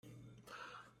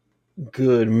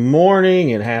Good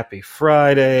morning and happy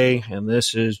Friday. And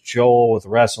this is Joel with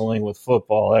Wrestling with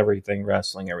Football, everything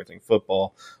wrestling, everything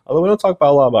football. Although we don't talk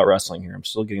about a lot about wrestling here. I'm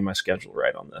still getting my schedule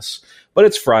right on this. But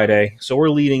it's Friday, so we're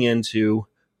leading into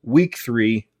week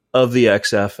 3 of the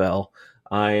XFL.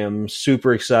 I am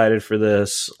super excited for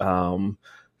this.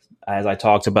 As I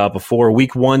talked about before,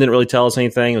 week 1 didn't really tell us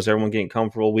anything. It was everyone getting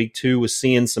comfortable. Week 2 was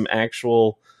seeing some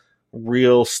actual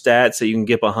real stats that you can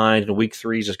get behind, and week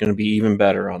 3 is just going to be even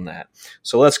better on that.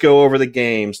 So let's go over the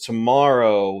games.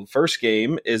 Tomorrow, first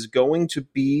game is going to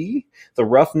be the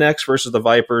Roughnecks versus the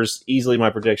Vipers. Easily my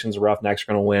predictions, the Roughnecks are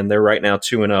going to win. They're right now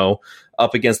 2-0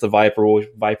 up against the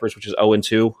Vipers, which is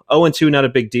 0-2. 0-2, not a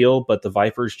big deal, but the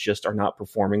Vipers just are not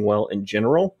performing well in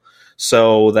general.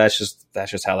 So that's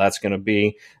just how that's going to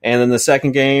be. And then the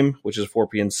second game, which is 4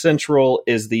 p.m. Central,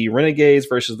 is the Renegades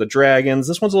versus the Dragons.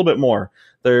 This one's a little bit more.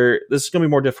 This is going to be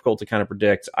more difficult to kind of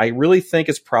predict. I really think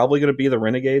it's probably going to be the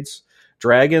Renegades.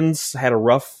 Dragons had a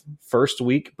rough first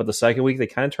week, but the second week they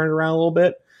kind of turned around a little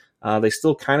bit. They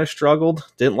still kind of struggled.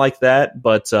 Didn't like that,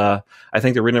 but I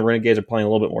think the Renegades are playing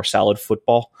a little bit more solid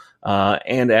football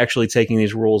and actually taking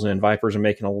these rules in. Vipers are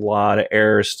making a lot of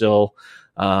errors still.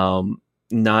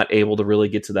 Not able to really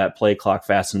get to that play clock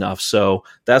fast enough. So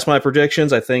that's my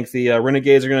predictions. I think the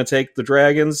Renegades are going to take the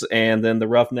Dragons, and then the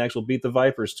Roughnecks will beat the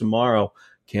Vipers tomorrow.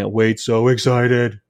 Can't wait. So excited.